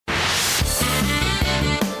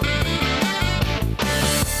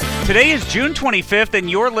Today is June 25th, and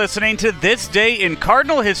you're listening to This Day in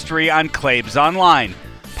Cardinal History on Claibs Online,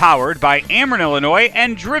 powered by Ameren, Illinois,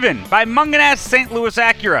 and driven by Mungenast St. Louis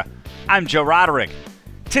Acura. I'm Joe Roderick.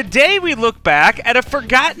 Today we look back at a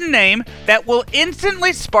forgotten name that will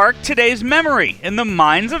instantly spark today's memory in the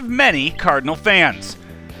minds of many Cardinal fans,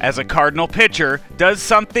 as a Cardinal pitcher does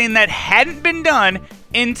something that hadn't been done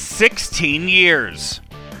in 16 years.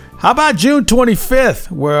 How about June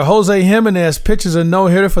 25th, where Jose Jimenez pitches a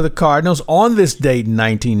no-hitter for the Cardinals on this date in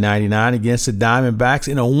 1999 against the Diamondbacks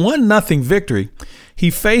in a 1-0 victory.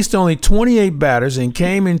 He faced only 28 batters and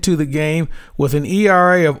came into the game with an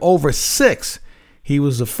ERA of over 6. He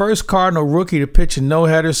was the first Cardinal rookie to pitch a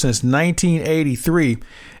no-hitter since 1983.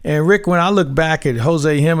 And Rick, when I look back at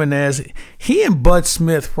Jose Jimenez, he and Bud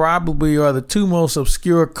Smith probably are the two most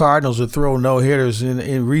obscure Cardinals to throw no-hitters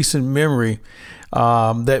in recent memory.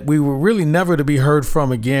 That we were really never to be heard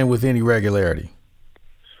from again with any regularity.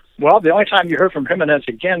 Well, the only time you heard from Jimenez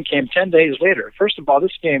again came 10 days later. First of all,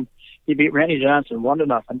 this game, he beat Randy Johnson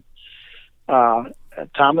 1-0.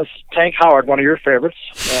 Thomas Tank Howard, one of your favorites,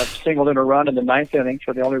 singled in a run in the 9th inning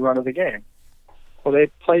for the only run of the game. Well, they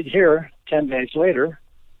played here 10 days later.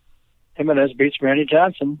 Jimenez beats Randy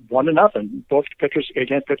Johnson 1-0. Both pitchers,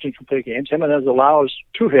 again, pitching complete games. Jimenez allows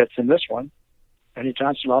 2 hits in this one. Randy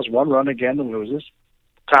Johnson allows 1 run again and loses.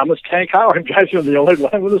 Thomas Tank Howard guys in the only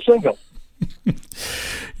line with a single.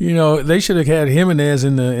 You know, they should have had Jimenez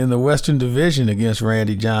in the Western Division against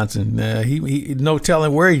Randy Johnson. He no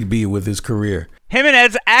telling where he'd be with his career.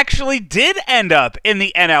 Jimenez actually did end up in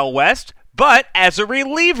the NL West, but as a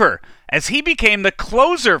reliever, as he became the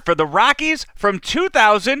closer for the Rockies from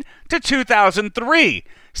 2000 to 2003,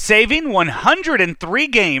 saving 103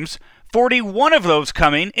 games, 41 of those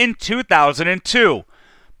coming in 2002.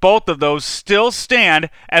 Both of those still stand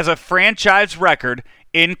as a franchise record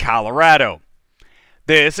in Colorado.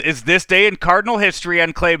 This is This Day in Cardinal History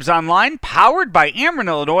on Claibs Online, powered by Ameren,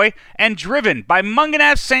 Illinois, and driven by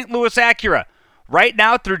Mungenast St. Louis Acura. Right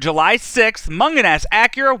now through July 6th, Mungenast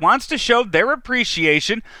Acura wants to show their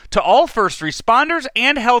appreciation to all first responders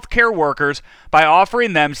and healthcare workers by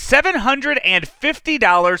offering them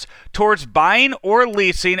 $750 towards buying or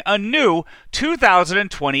leasing a new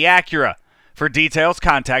 2020 Acura. For details,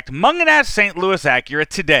 contact Mungenast St. Louis Acura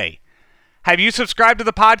today. Have you subscribed to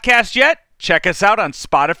the podcast yet? Check us out on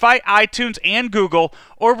Spotify, iTunes, and Google,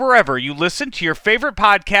 or wherever you listen to your favorite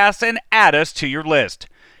podcasts, and add us to your list.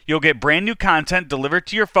 You'll get brand new content delivered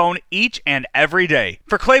to your phone each and every day.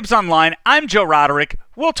 For Claibs Online, I'm Joe Roderick.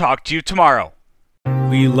 We'll talk to you tomorrow.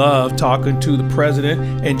 We love talking to the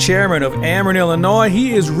president and chairman of Ameren, Illinois.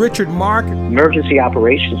 He is Richard Mark. Emergency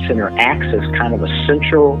Operations Center acts as kind of a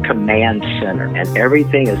central command center, and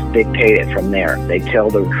everything is dictated from there. They tell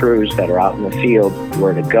the crews that are out in the field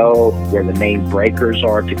where to go, where the main breakers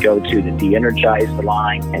are to go to de-energize the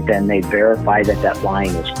line, and then they verify that that line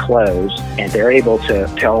is closed, and they're able to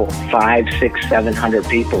tell 500, 600, 700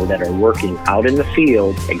 people that are working out in the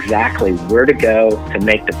field exactly where to go to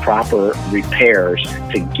make the proper repairs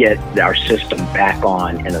to get our system back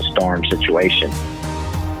on in a storm situation.